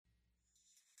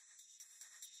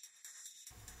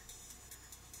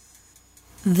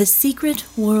The Secret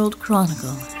World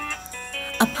Chronicle,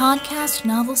 a podcast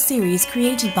novel series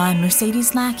created by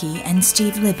Mercedes Lackey and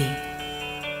Steve Libby.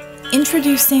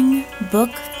 Introducing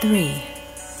Book 3,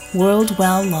 World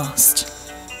Well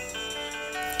Lost.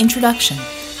 Introduction.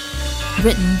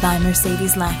 Written by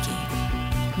Mercedes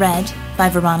Lackey. Read by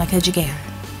Veronica Giguere.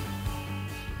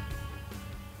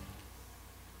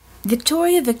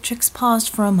 Victoria Victrix paused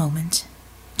for a moment,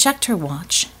 checked her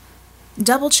watch,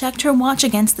 double-checked her watch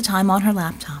against the time on her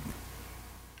laptop.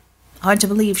 Hard to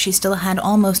believe she still had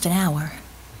almost an hour.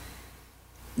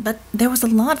 But there was a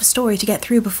lot of story to get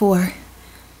through before.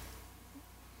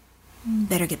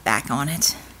 Better get back on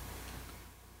it.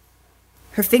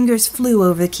 Her fingers flew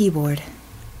over the keyboard.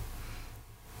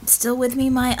 Still with me,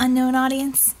 my unknown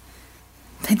audience?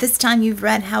 By this time you've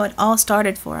read how it all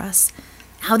started for us.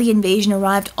 How the invasion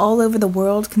arrived all over the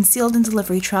world, concealed in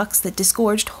delivery trucks that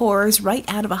disgorged horrors right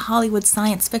out of a Hollywood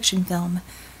science fiction film.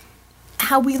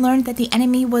 How we learned that the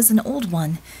enemy was an old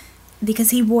one, because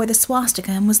he wore the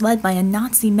swastika and was led by a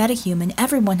Nazi metahuman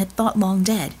everyone had thought long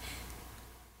dead.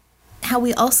 How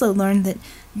we also learned that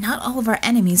not all of our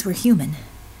enemies were human.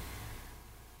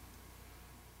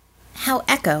 How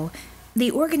Echo, the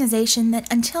organization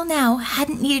that until now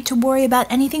hadn't needed to worry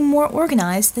about anything more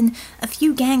organized than a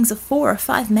few gangs of 4 or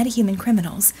 5 metahuman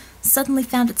criminals, suddenly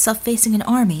found itself facing an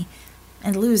army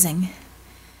and losing.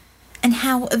 And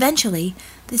how, eventually,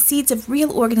 the seeds of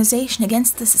real organization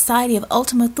against the Society of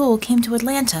Ultima Thule came to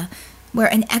Atlanta, where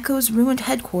in Echo's ruined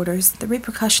headquarters the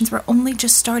repercussions were only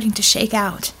just starting to shake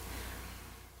out.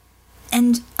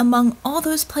 And among all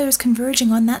those players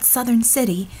converging on that southern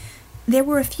city, there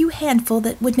were a few handful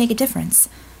that would make a difference.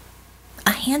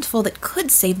 A handful that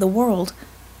could save the world.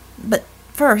 But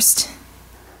first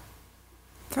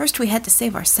we had to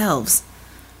save ourselves.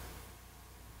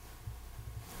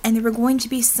 And there were going to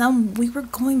be some we were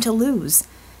going to lose.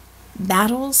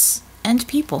 Battles and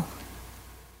people.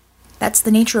 That's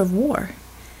the nature of war.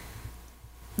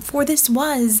 For this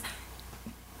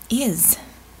is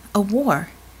a war.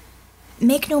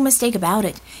 Make no mistake about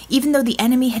it, even though the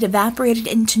enemy had evaporated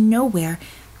into nowhere,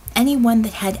 anyone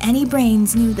that had any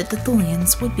brains knew that the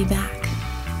Thulians would be back.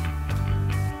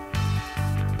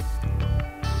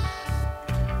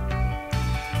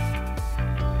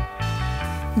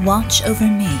 Watch Over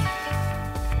Me.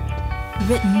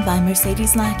 Written by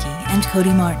Mercedes Lackey and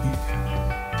Cody Martin.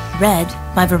 Read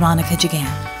by Veronica Giguere.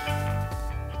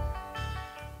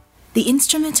 The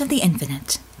instrument of the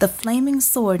infinite, the flaming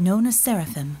sword known as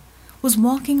Seraphym, was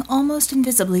walking almost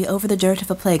invisibly over the dirt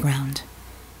of a playground.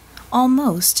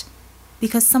 Almost,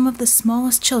 because some of the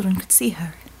smallest children could see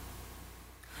her.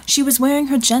 She was wearing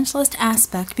her gentlest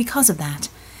aspect because of that,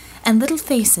 and little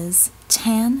faces,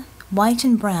 tan, white,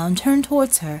 and brown, turned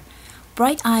towards her,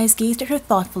 bright eyes gazed at her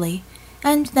thoughtfully,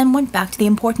 and then went back to the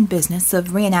important business of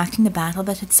reenacting the battle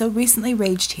that had so recently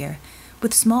raged here,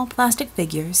 with small plastic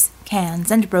figures, cans,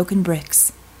 and broken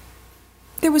bricks.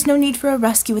 There was no need for a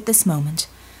rescue at this moment.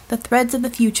 The threads of the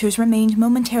futures remained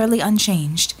momentarily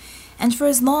unchanged, and for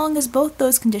as long as both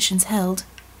those conditions held,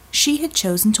 she had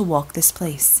chosen to walk this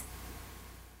place.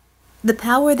 The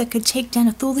power that could take down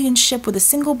a Thulian ship with a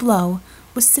single blow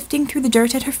was sifting through the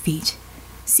dirt at her feet,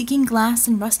 seeking glass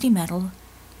and rusty metal,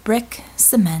 brick,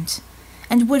 cement,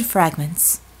 and wood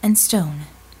fragments, and stone.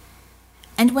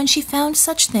 And when she found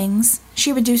such things,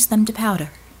 she reduced them to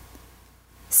powder.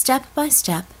 Step by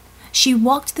step, she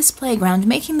walked this playground,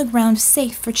 making the ground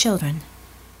safe for children.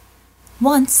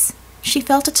 Once, she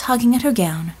felt a tugging at her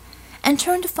gown, and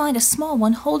turned to find a small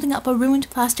one holding up a ruined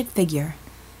plastic figure,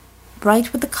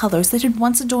 bright with the colors that had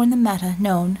once adorned the meta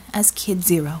known as Kid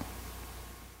Zero.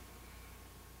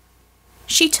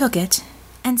 She took it,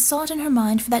 and sought in her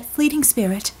mind for that fleeting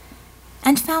spirit,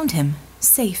 and found him,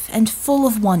 safe and full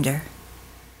of wonder.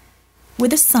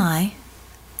 With a sigh,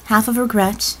 half of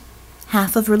regret,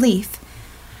 half of relief,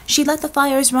 she let the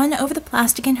fires run over the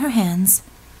plastic in her hands,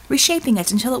 reshaping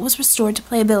it until it was restored to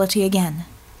playability again.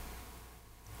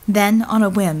 Then, on a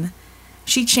whim,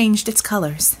 she changed its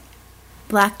colors.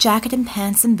 Black jacket and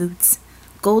pants and boots,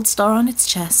 gold star on its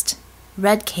chest,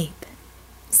 red cape,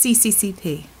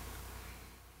 CCCP.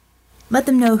 Let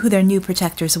them know who their new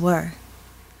protectors were.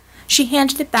 She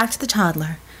handed it back to the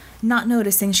toddler, not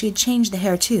noticing she had changed the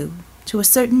hair too, to a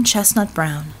certain chestnut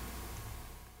brown.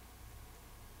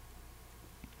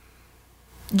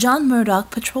 John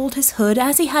Murdock patrolled his hood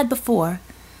as he had before,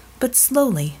 but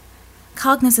slowly,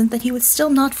 cognizant that he was still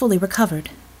not fully recovered.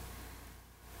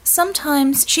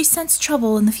 Sometimes she sensed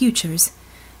trouble in the futures,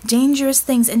 dangerous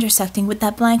things intersecting with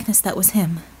that blankness that was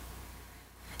him.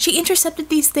 She intercepted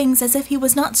these things as if he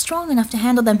was not strong enough to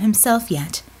handle them himself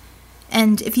yet,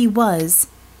 and if he was,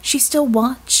 She still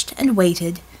watched and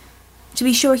waited, to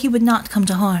be sure he would not come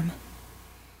to harm.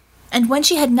 And when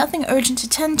she had nothing urgent to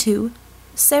tend to,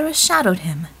 Sarah shadowed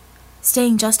him,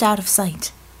 staying just out of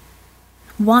sight.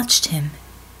 Watched him,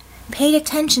 paid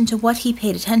attention to what he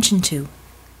paid attention to,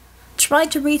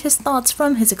 tried to read his thoughts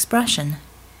from his expression.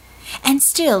 And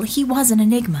still he was an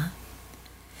enigma.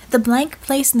 The blank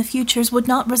place in the futures would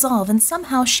not resolve, and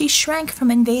somehow she shrank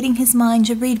from invading his mind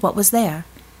to read what was there.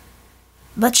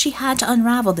 But she had to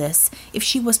unravel this if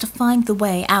she was to find the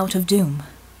way out of doom.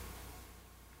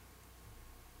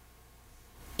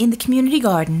 In the community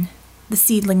garden, the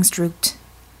seedlings drooped.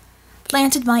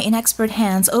 Planted by inexpert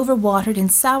hands, overwatered in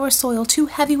sour soil too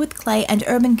heavy with clay and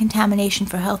urban contamination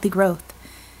for healthy growth,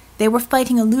 they were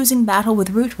fighting a losing battle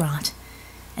with root rot,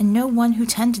 and no one who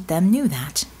tended them knew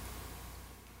that.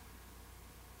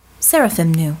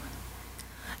 Seraphym knew.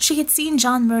 She had seen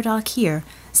John Murdock here,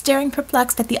 staring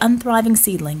perplexed at the unthriving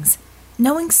seedlings,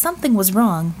 knowing something was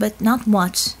wrong, but not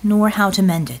what nor how to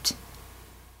mend it.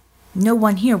 No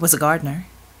one here was a gardener,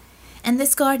 and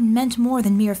this garden meant more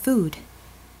than mere food.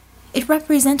 It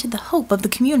represented the hope of the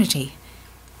community.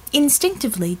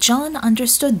 Instinctively, John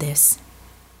understood this.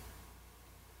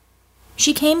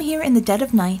 She came here in the dead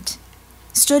of night,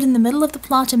 stood in the middle of the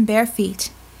plot in bare feet,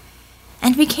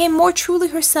 and became more truly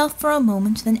herself for a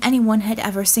moment than anyone had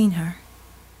ever seen her.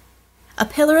 A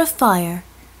pillar of fire,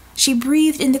 she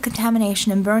breathed in the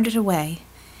contamination and burned it away,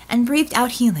 and breathed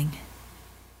out healing.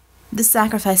 The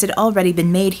sacrifice had already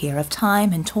been made here of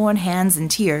time and torn hands and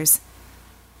tears.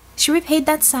 She repaid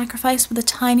that sacrifice with a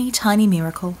tiny, tiny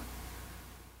miracle.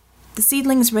 The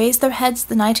seedlings raised their heads to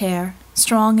the night air,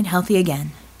 strong and healthy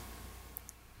again.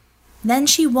 Then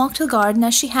she walked the garden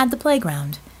as she had the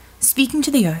playground, speaking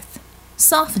to the earth,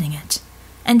 softening it,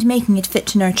 and making it fit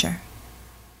to nurture.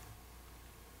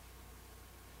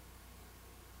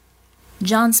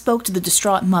 John spoke to the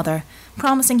distraught mother,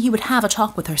 promising he would have a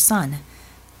talk with her son.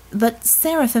 But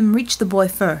Seraphym reached the boy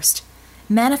first,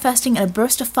 manifesting in a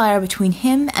burst of fire between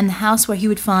him and the house where he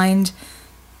would find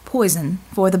poison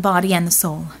for the body and the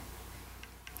soul.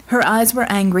 Her eyes were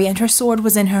angry, and her sword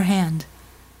was in her hand.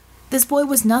 This boy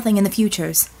was nothing in the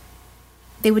futures.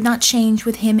 They would not change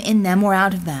with him in them or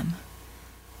out of them.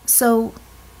 So,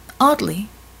 oddly,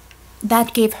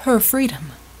 that gave her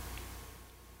freedom.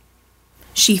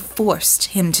 She forced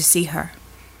him to see her.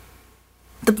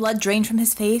 The blood drained from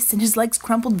his face, and his legs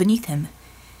crumpled beneath him.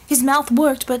 His mouth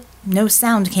worked, but no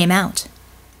sound came out.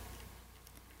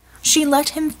 She let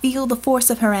him feel the force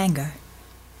of her anger.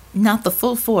 Not the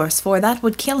full force, for that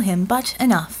would kill him, but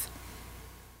enough.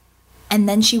 And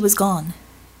then she was gone.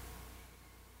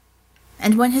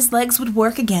 And when his legs would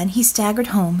work again, he staggered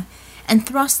home and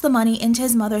thrust the money into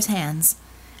his mother's hands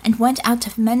and went out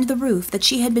to mend the roof that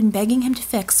she had been begging him to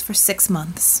fix for 6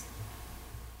 months.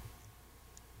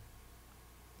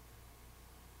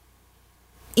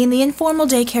 In the informal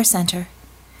daycare center,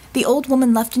 the old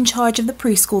woman left in charge of the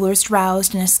preschoolers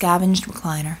drowsed in a scavenged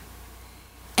recliner,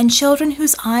 and children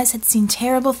whose eyes had seen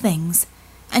terrible things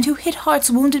and who hid hearts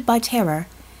wounded by terror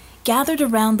gathered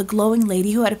around the glowing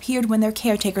lady who had appeared when their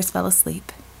caretakers fell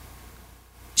asleep.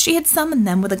 She had summoned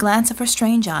them with a glance of her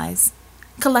strange eyes,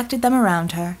 collected them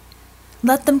around her,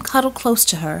 let them cuddle close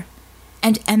to her,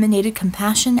 and emanated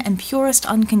compassion and purest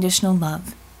unconditional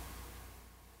love.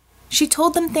 She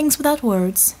told them things without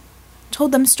words,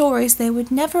 told them stories they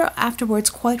would never afterwards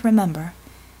quite remember,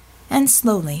 and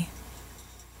slowly,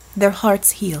 their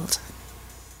hearts healed.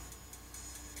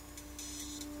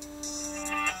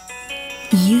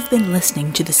 You've been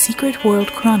listening to the Secret World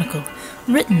Chronicle,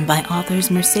 written by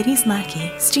authors Mercedes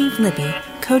Lackey, Steve Libby,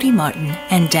 Cody Martin,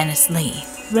 and Dennis Lee.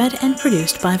 Read and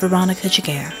produced by Veronica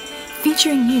Giguere.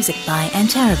 Featuring music by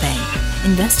Antara Bay,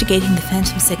 Investigating the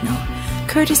Phantom Signal,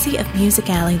 courtesy of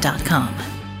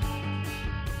musicalley.com.